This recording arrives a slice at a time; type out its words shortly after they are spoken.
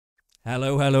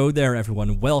Hello there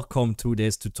everyone, welcome to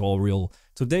this tutorial.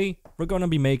 Today we're gonna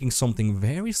be making something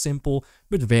very simple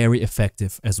but very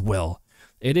effective as well.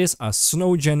 It is a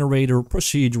snow generator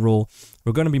procedural.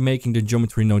 We're gonna be making the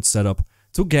geometry node setup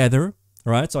together,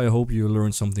 right? So I hope you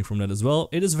learned something from that as well.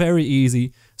 It is very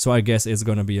easy, so I guess it's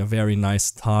gonna be a very nice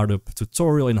startup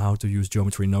tutorial in how to use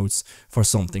geometry nodes for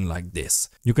something like this.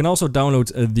 You can also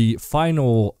download the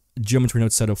final geometry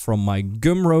node setup from my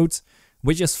Gumroad,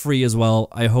 which is free as well.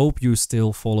 I hope you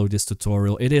still follow this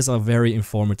tutorial. It is a very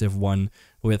informative one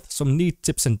with some neat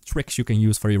tips and tricks you can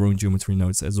use for your own geometry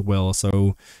nodes as well.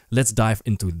 So let's dive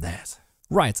into that.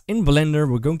 Right, in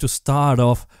Blender, we're going to start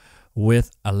off with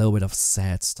a little bit of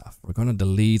sad stuff. We're gonna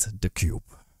delete the cube.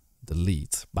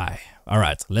 Delete, bye. All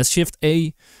right, let's shift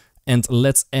A and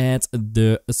let's add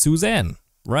the Suzanne,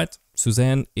 right?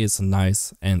 Suzanne is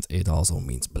nice and it also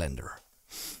means Blender.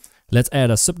 Let's add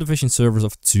a subdivision surface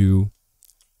of 2.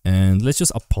 And let's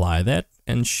just apply that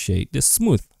and shade this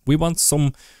smooth. We want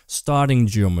some starting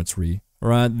geometry,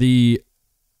 right? The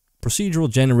procedural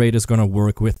generator is gonna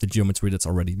work with the geometry that's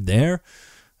already there.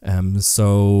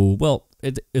 Well,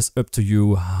 it is up to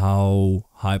you how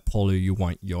high poly you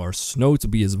want your snow to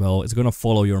be as well. It's gonna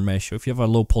follow your mesh. So if you have a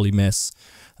low poly mesh,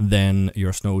 then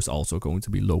your snow is also going to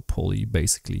be low poly,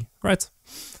 basically, right?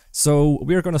 So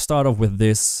we're gonna start off with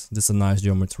this. This is a nice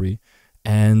geometry.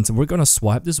 And we're gonna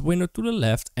swipe this window to the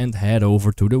left and head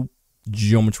over to the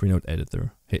geometry node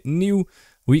editor. Hit new,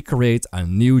 we create a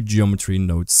new geometry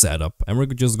node setup. And we're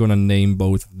just gonna name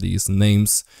both of these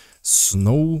names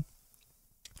Snow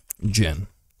Gen.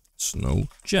 Snow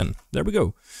Gen. There we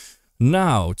go.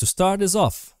 Now, to start this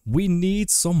off, we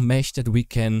need some mesh that we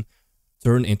can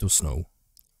turn into snow.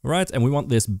 Right? And we want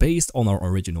this based on our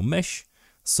original mesh.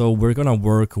 So we're gonna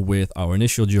work with our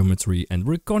initial geometry and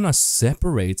we're gonna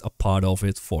separate a part of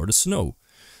it for the snow.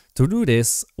 To do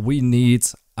this, we need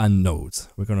a node.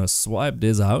 We're gonna swipe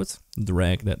this out,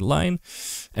 drag that line,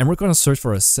 and we're gonna search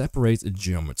for a separate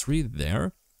geometry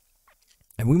there.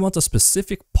 And we want a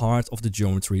specific part of the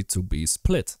geometry to be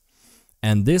split.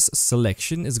 And this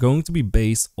selection is going to be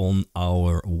based on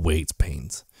our weight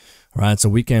paint. Right, so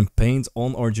we can paint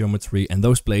on our geometry and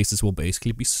those places will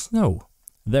basically be snow.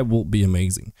 That will be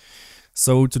amazing.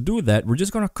 So to do that, we're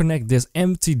just going to connect this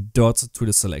empty dot to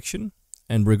the selection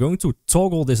and we're going to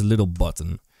toggle this little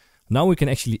button. Now we can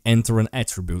actually enter an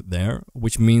attribute there,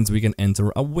 which means we can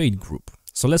enter a weight group.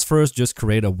 So let's first just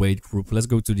create a weight group. Let's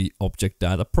go to the object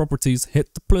data properties,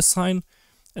 hit the plus sign,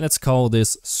 and let's call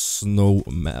this snow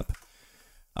map.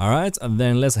 Alright, and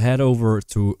then let's head over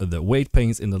to the weight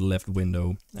paints in the left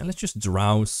window and let's just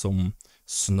draw some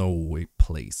snowy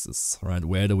places, right?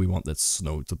 Where do we want that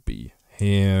snow to be?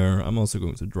 Here. I'm also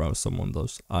going to draw some on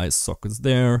those eye sockets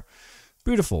there.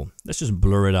 Beautiful. Let's just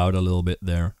blur it out a little bit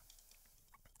there.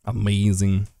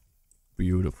 Amazing.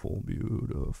 Beautiful,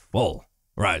 beautiful.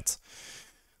 Right.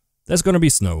 That's gonna be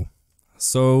snow.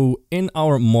 So in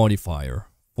our modifier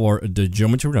for the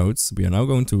geometry nodes, we are now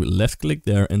going to left click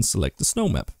there and select the snow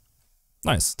map.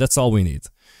 Nice. That's all we need.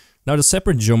 Now the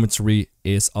separate geometry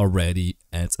is already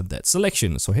at that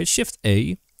selection. So hit Shift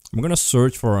A. I'm going to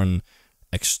search for an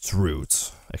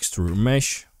extrude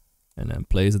mesh and then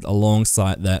place it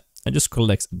alongside that and just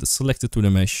select it to the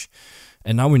mesh.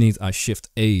 And now we need a Shift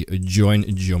A join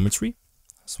geometry.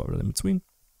 Swap it in between.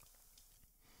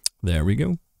 There we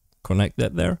go. Connect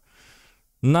that there.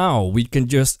 Now we can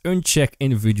just uncheck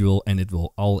individual and it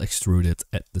will all extrude it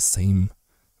at the same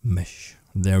mesh.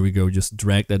 There we go, just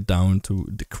drag that down to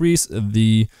decrease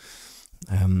the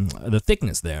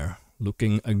thickness there.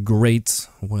 Looking great.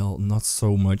 Well, not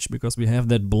so much because we have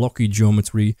that blocky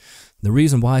geometry. The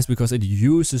reason why is because it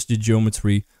uses the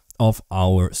geometry of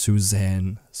our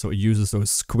Suzanne. So it uses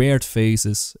those squared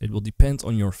faces. It will depend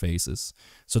on your faces.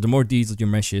 So the more detailed your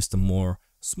mesh is, the more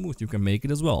smooth you can make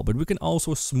it as well. But we can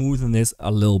also smoothen this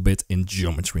a little bit in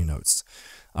geometry nodes.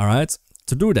 Alright,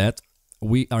 to do that,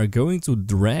 we are going to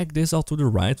drag this out to the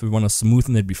right. We want to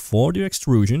smoothen it before the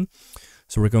extrusion.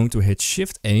 So we're going to hit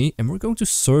Shift A and we're going to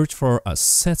search for a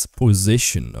set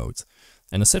position node.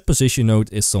 And a set position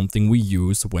node is something we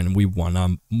use when we want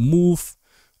to move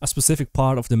a specific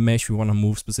part of the mesh. We want to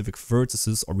move specific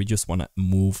vertices or we just want to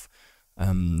move,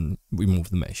 we move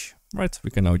the mesh, right?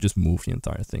 We can now just move the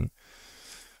entire thing.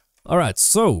 All right,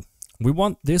 so we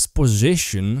want this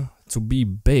position to be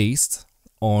based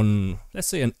on, let's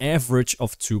say, an average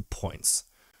of 2 points.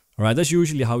 All right, that's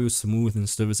usually how you smoothen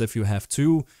stuff, is if you have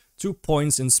two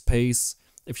points in space.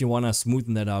 If you want to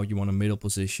smoothen that out, you want a middle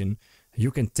position.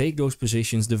 You can take those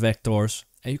positions, the vectors,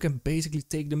 and you can basically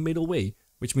take the middle way,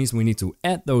 which means we need to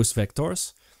add those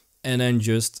vectors and then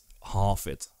just half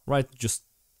it, right? Just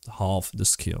half the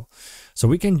scale. So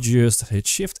we can just hit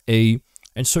Shift A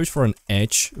and search for an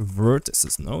edge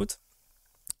vertices node.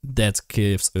 That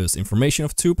gives us information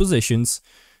of 2 positions.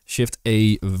 Shift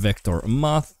A vector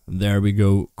math. There we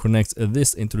go. Connect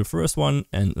this into the first one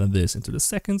and this into the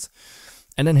second.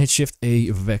 And then hit Shift A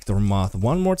vector math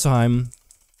one more time.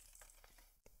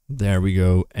 There we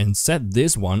go. And set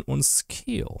this one on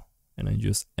scale. And I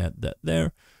just add that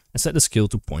there. And set the scale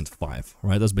to 0.5.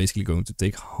 Right? That's basically going to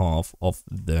take half of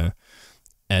the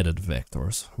added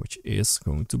vectors, which is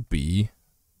going to be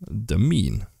the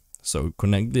mean. So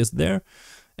connect this there.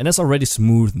 And that's already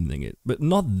smoothing it, but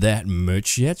not that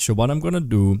much yet. So what I'm gonna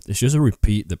do is just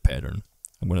repeat the pattern.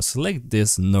 I'm gonna select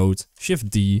this node, Shift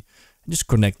D, and just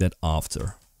connect that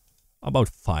after. About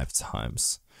 5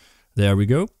 times. There we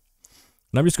go.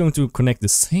 And I'm just going to connect the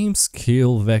same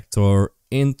scale vector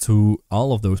into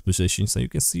all of those positions. And you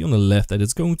can see on the left that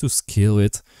it's going to scale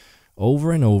it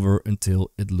over and over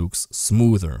until it looks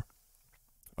smoother.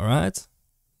 Alright,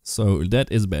 so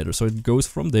that is better. So it goes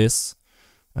from this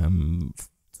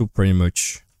to pretty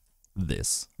much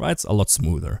this, right? It's a lot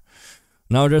smoother.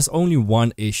 Now there's only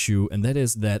one issue, and that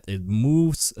is that it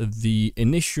moves the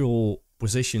initial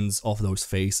positions of those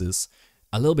faces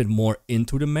a little bit more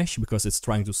into the mesh because it's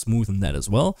trying to smoothen that as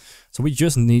well. So we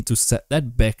just need to set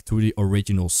that back to the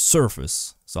original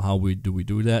surface. So how do we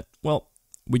do that? Well,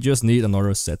 we just need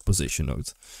another set position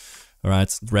node.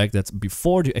 Alright, drag that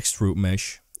before the extrude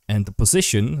mesh, and the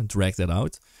position, drag that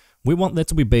out. We want that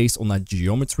to be based on a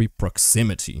geometry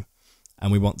proximity.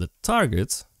 And we want the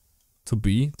target to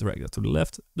be, drag that to the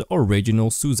left, the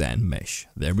original Suzanne mesh.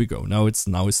 There we go. Now it's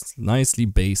nicely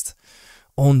based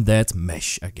on that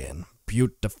mesh again.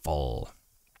 Beautiful.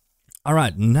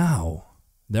 Alright, now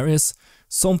there is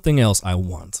something else I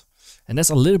want. And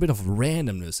that's a little bit of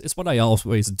randomness. It's what I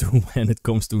always do when it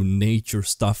comes to nature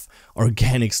stuff,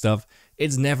 organic stuff.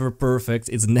 It's never perfect,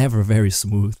 it's never very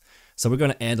smooth. So we're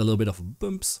gonna add a little bit of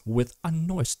bumps with a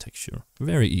noise texture.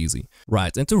 Very easy.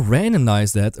 Right, and to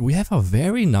randomize that, we have a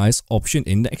very nice option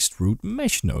in the extrude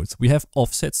mesh node. We have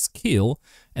offset scale,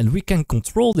 and we can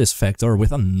control this factor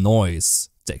with a noise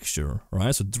texture.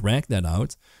 Right, so drag that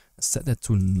out, and set that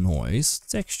to noise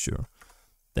texture.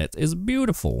 That is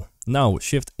beautiful. Now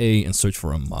Shift A and search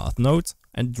for a math node,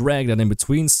 and drag that in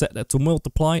between, set that to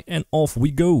multiply, and off we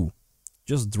go.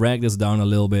 Just drag this down a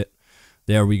little bit.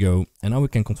 There we go. And now we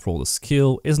can control the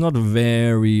scale. It's not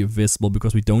very visible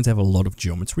because we don't have a lot of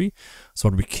geometry. So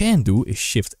what we can do is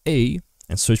Shift A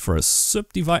and search for a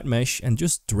subdivide mesh and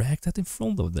just drag that in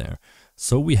front of there.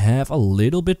 So we have a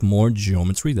little bit more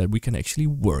geometry that we can actually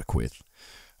work with.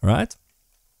 Alright?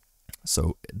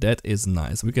 So that is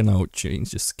nice. We can now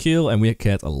change the scale and we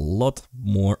get a lot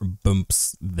more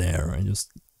bumps there and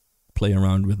just play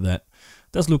around with that.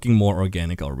 That's looking more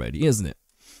organic already, isn't it?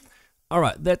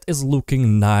 Alright, that is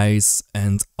looking nice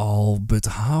and all, but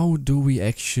how do we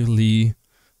actually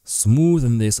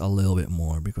smoothen this a little bit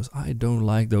more? Because I don't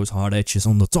like those hard edges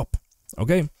on the top.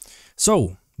 Okay,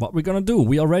 so what we're gonna do,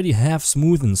 we already have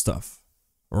smoothened stuff.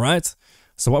 Alright,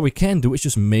 so what we can do is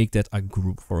just make that a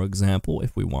group. For example,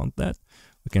 if we want that,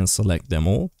 we can select them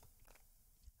all.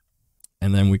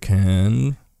 And then we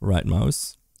can right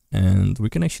mouse and we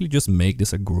can actually just make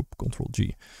this a group, Ctrl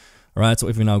G. Alright, so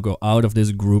if we now go out of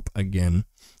this group again,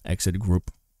 exit group,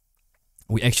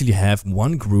 we actually have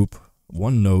one group,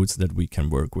 one node that we can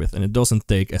work with, and it doesn't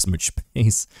take as much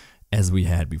space as we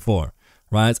had before,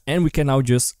 right? And we can now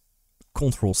just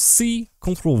Ctrl C,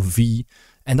 Ctrl V,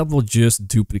 and that will just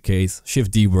duplicate.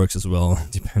 Shift D works as well,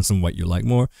 depends on what you like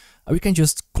more. We can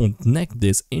just connect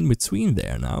this in between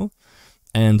there now.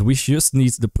 And we just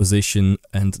need the position,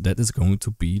 and that is going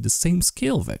to be the same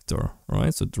scale vector,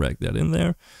 right? So drag that in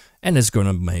there, and it's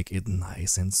gonna make it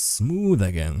nice and smooth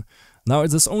again. Now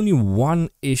there's only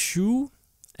one issue,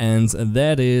 and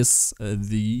that is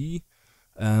the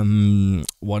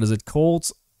what is it called?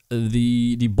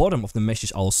 The bottom of the mesh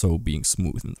is also being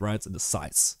smoothened, right? The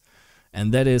sides,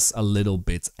 and that is a little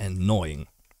bit annoying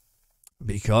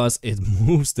because it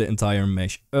moves the entire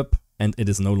mesh up, and it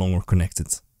is no longer connected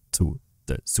to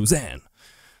the Suzanne.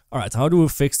 Alright, how do we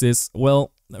fix this?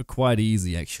 Well, quite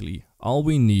easy actually. All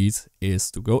we need is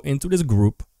to go into this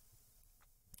group,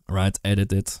 right,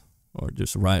 edit it, or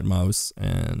just right mouse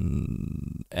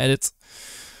and edit.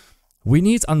 We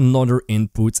need another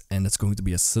input, and it's going to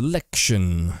be a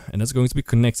selection, and it's going to be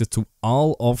connected to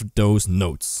all of those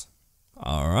nodes.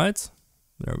 Alright,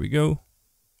 there we go,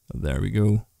 and there we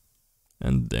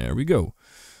go.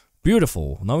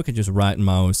 Beautiful. Now we can just right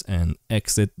mouse and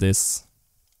exit this.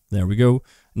 There we go.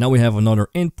 Now we have another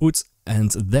input, and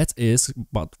that is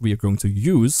what we are going to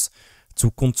use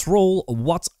to control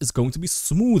what is going to be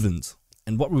smoothened.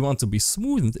 And what we want to be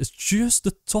smoothened is just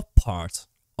the top part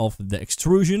of the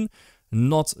extrusion,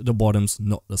 not the bottoms,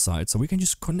 not the sides. So we can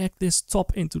just connect this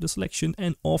top into the selection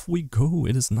and off we go.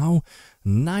 It is now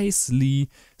nicely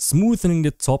smoothening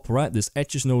the top, right? This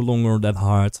edge is no longer that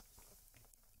hard.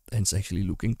 And it's actually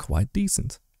looking quite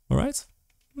decent. Alright?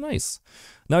 Nice.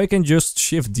 Now you can just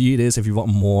Shift D this if you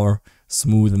want more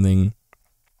smoothening.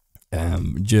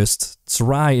 Just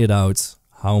try it out.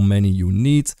 How many you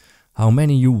need, how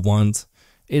many you want.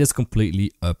 It is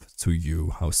completely up to you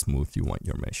how smooth you want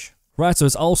your mesh. Right, so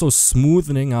it's also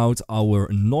smoothing out our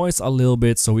noise a little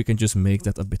bit, so we can just make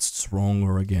that a bit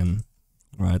stronger again.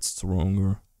 Right,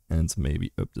 stronger, and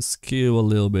maybe up the scale a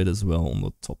little bit as well on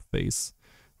the top face.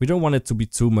 We don't want it to be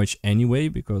too much anyway,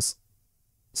 because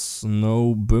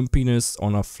snow bumpiness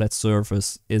on a flat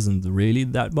surface isn't really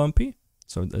that bumpy.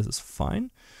 So this is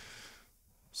fine.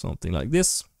 Something like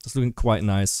this. It's looking quite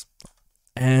nice.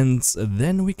 And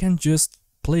then we can just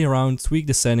play around, tweak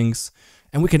the settings,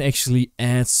 and we can actually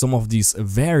add some of these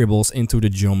variables into the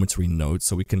geometry node,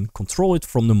 so we can control it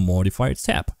from the modifier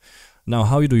tab. Now,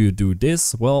 how do you do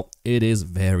this? Well, it is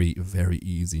very, very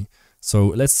easy. So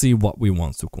let's see what we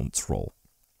want to control.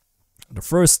 The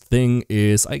first thing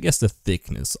is, I guess, the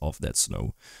thickness of that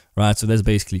snow, right? So that's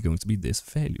basically going to be this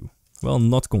value. Well,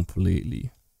 not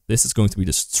completely. This is going to be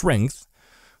the strength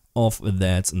of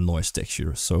that noise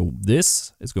texture. So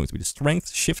this is going to be the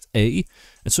strength. Shift A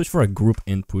and search for a group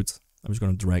input. I'm just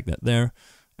going to drag that there,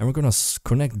 and we're going to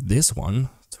connect this one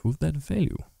to that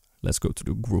value. Let's go to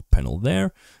the group panel there,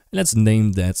 and let's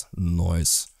name that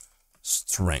noise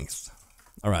strength.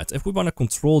 All right, if we want to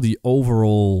control the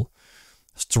overall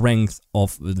strength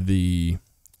of the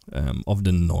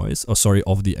noise,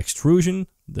 of the extrusion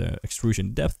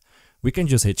depth, we can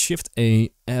just hit Shift A,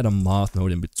 add a math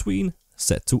node in between,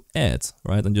 set to add,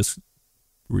 right, and just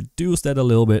reduce that a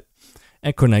little bit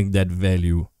and connect that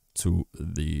value to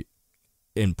the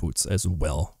inputs as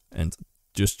well, and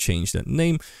just change that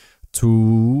name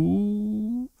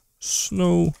to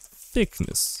snow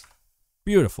thickness.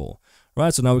 Beautiful,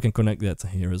 right? So now we can connect that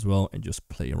here as well and just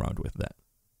play around with that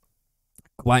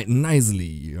quite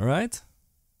nicely. All right,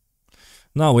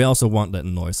 now we also want that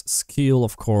noise scale,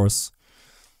 of course,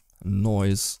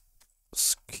 noise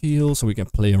scale, so we can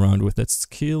play around with that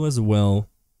scale as well.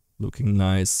 Looking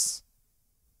nice.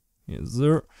 Yes,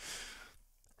 sir.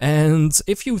 And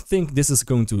if you think this is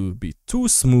going to be too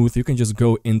smooth, you can just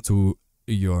go into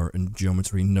your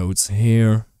geometry nodes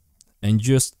here and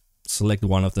just select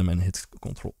one of them and hit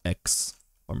Ctrl X,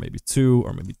 or maybe 2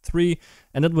 or maybe 3,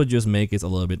 and that will just make it a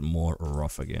little bit more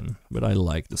rough again. But I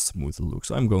like the smooth look,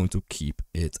 so I'm going to keep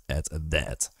it at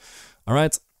that. All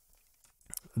right.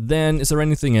 Then is there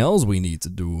anything else we need to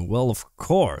do? Well, of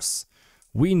course,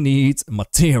 we need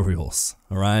materials.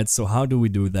 All right, so how do we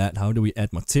do that? How do we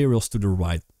add materials to the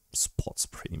right spots,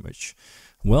 pretty much?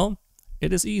 Well,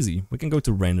 it is easy. We can go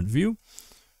to rendered view.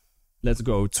 Let's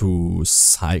go to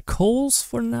cycles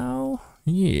for now.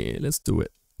 Yeah, let's do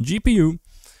it. GPU.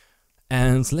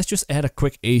 And let's just add a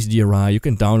quick HDRI. You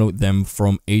can download them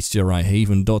from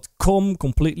hdrihaven.com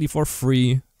completely for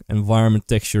free. Environment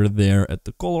texture there at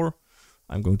the color.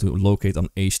 I'm going to locate an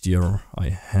HDR I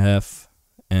have,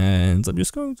 and I'm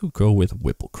just going to go with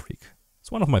Whipple Creek.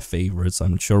 It's one of my favorites.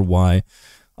 I'm not sure why.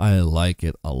 I like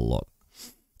it a lot.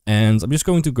 And I'm just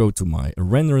going to go to my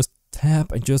renderers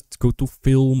tab and just go to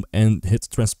film and hit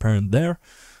transparent there.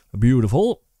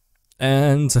 Beautiful.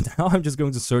 And now I'm just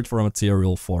going to search for a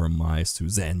material for my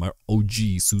Suzanne, my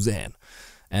OG Suzanne.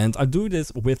 And I do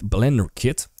this with Blender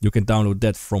Kit. You can download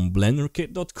that from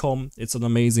blenderkit.com. It's an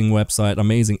amazing website,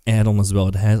 amazing add-on as well.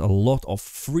 It has a lot of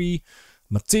free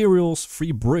materials,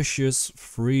 free brushes,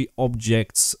 free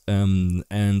objects, and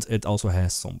it also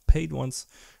has some paid ones.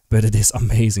 But it is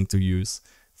amazing to use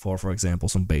for example,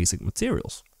 some basic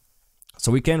materials.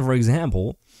 So we can, for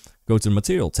example, go to the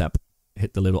Material tab,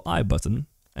 hit the little I button.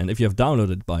 And if you have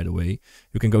downloaded, by the way,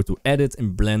 you can go to Edit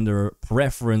in Blender,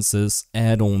 Preferences,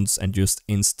 Add-ons, and just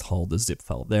install the zip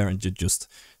file there, and just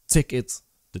tick it,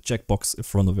 the checkbox in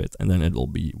front of it, and then it will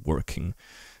be working.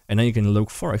 And then you can look,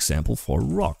 for example, for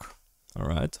rock. All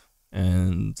right,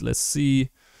 and let's see.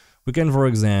 We can, for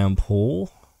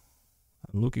example,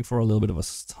 I'm looking for a little bit of a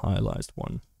stylized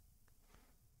one.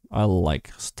 I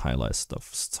like stylized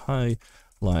stuff.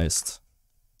 Stylized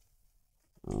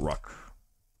rock.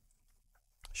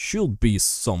 Should be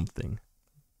something.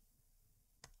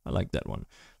 I like that one.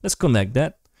 Let's connect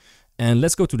that, and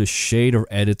let's go to the shader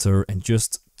editor and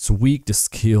just tweak the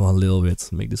scale a little bit,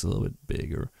 make this a little bit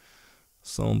bigger,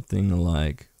 something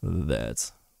like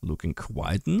that. Looking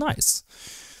quite nice.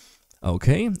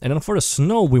 Okay, and then for the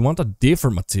snow we want a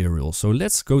different material, so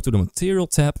let's go to the Material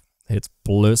tab, hit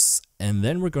plus, and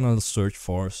then we're gonna search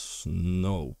for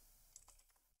snow.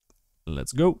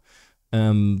 Let's go.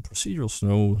 Procedural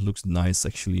snow looks nice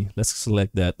actually. Let's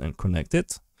select that and connect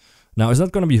it. Now it's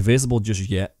not gonna be visible just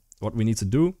yet. What we need to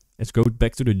do is go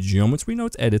back to the geometry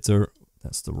node editor.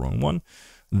 That's the wrong one.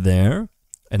 There,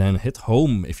 and then hit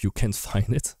home if you can't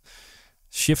find it.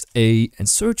 Shift A and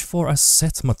search for a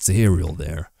set material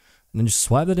there. And then just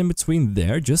swipe that in between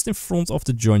there, just in front of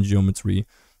the joint geometry.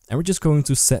 And we're just going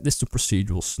to set this to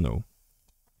procedural snow.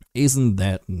 Isn't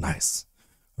that nice?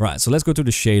 Right, so let's go to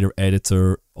the shader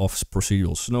editor of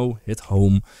procedural snow, hit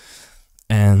home.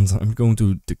 And I'm going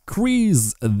to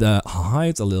decrease the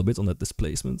height a little bit on that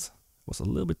displacement. It was a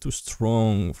little bit too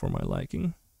strong for my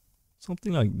liking.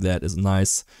 Something like that is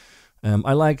nice.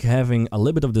 I like having a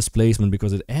little bit of displacement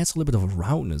because it adds a little bit of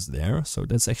roundness there. So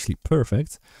that's actually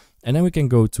perfect. And then we can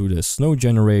go to the snow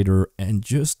generator and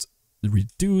just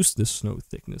reduce the snow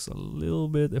thickness a little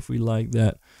bit if we like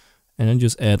that. And then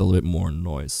just add a little bit more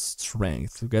noise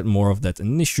strength to get more of that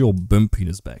initial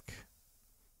bumpiness back.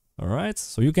 Alright,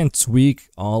 so you can tweak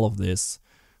all of this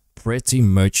pretty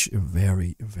much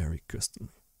very, very custom.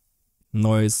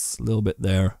 Noise, a little bit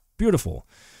there. Beautiful.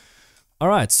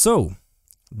 Alright, so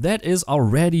that is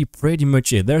already pretty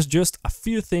much it. There's just a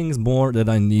few things more that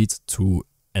I need to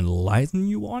enlighten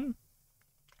you on.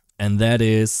 And that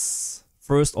is,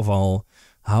 first of all,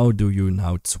 how do you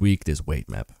now tweak this weight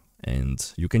map?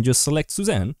 And you can just select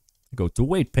Suzanne, go to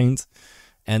weight paint,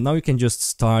 and now you can just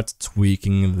start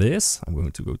tweaking this. I'm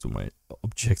going to go to my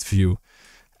object view,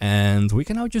 and we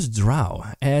can now just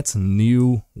draw, add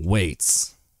new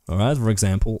weights. Alright, for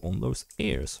example, on those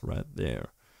ears right there.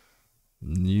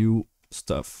 New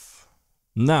stuff.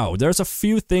 Now, there's a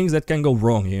few things that can go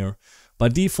wrong here. By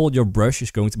default, your brush is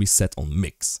going to be set on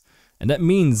mix. And that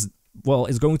means, well,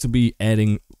 it's going to be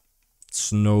adding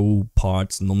snow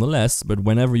parts nonetheless, but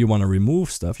whenever you want to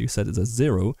remove stuff, you set it at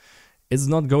 0, it's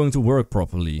not going to work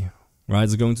properly, right?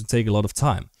 It's going to take a lot of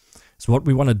time. So what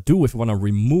we want to do if we want to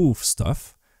remove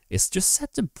stuff is just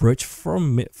set the brush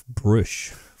from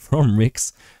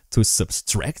mix to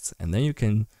subtract, and then you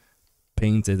can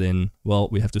paint it in. Well,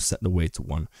 we have to set the weight to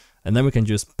 1, and then we can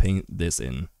just paint this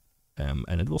in,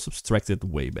 and it will subtract it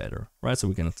way better, right? So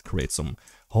we can create some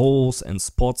holes and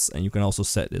spots, and you can also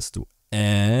set this to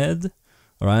add.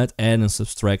 All right, add and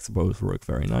subtract both work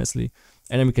very nicely.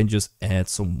 And then we can just add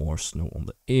some more snow on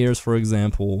the ears, for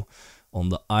example, on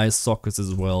the eye sockets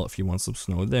as well, if you want some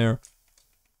snow there,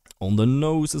 on the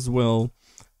nose as well.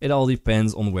 It all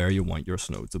depends on where you want your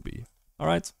snow to be. All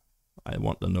right, I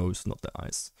want the nose, not the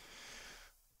eyes.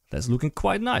 That's looking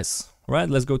quite nice. All right,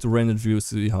 let's go to rendered view,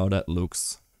 see how that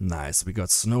looks. Nice, we got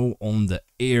snow on the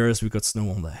ears, we got snow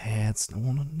on the head, snow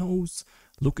on the nose,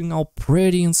 looking all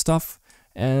pretty and stuff.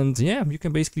 And yeah, you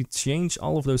can basically change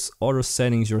all of those other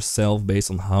settings yourself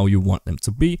based on how you want them to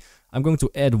be. I'm going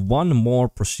to add one more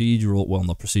procedural, well,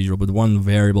 not procedural, but one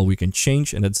variable we can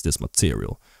change, and that's this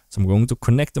material. So I'm going to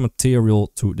connect the material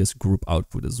to this group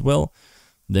output as well.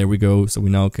 There we go. So we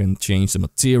now can change the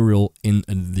material in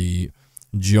the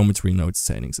geometry node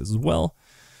settings as well.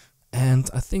 And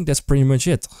I think that's pretty much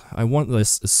it. I want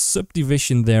this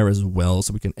subdivision there as well,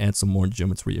 so we can add some more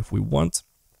geometry if we want.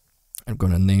 I'm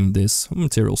gonna name this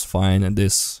materials fine and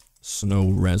this snow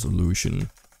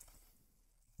resolution.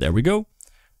 There we go.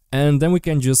 And then we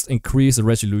can just increase the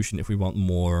resolution if we want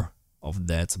more of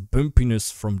that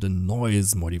bumpiness from the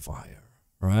noise modifier.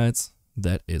 Right?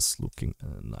 That is looking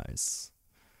nice.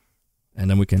 And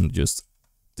then we can just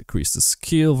decrease the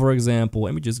scale, for example,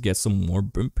 and we just get some more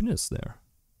bumpiness there.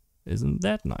 Isn't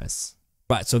that nice?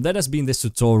 Right, so that has been this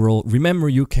tutorial. Remember,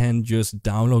 you can just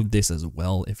download this as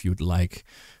well if you'd like.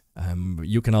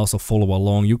 You can also follow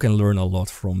along. You can learn a lot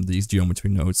from these geometry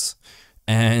nodes.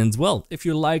 And well, if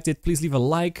you liked it, please leave a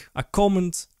like, a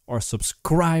comment, or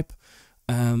subscribe.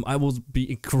 I will be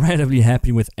incredibly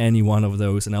happy with any one of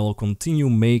those, and I will continue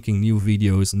making new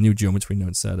videos, new geometry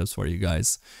node setups for you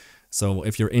guys. So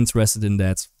if you're interested in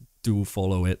that, do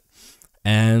follow it.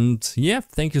 And yeah,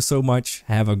 thank you so much.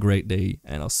 Have a great day,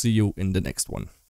 and I'll see you in the next one.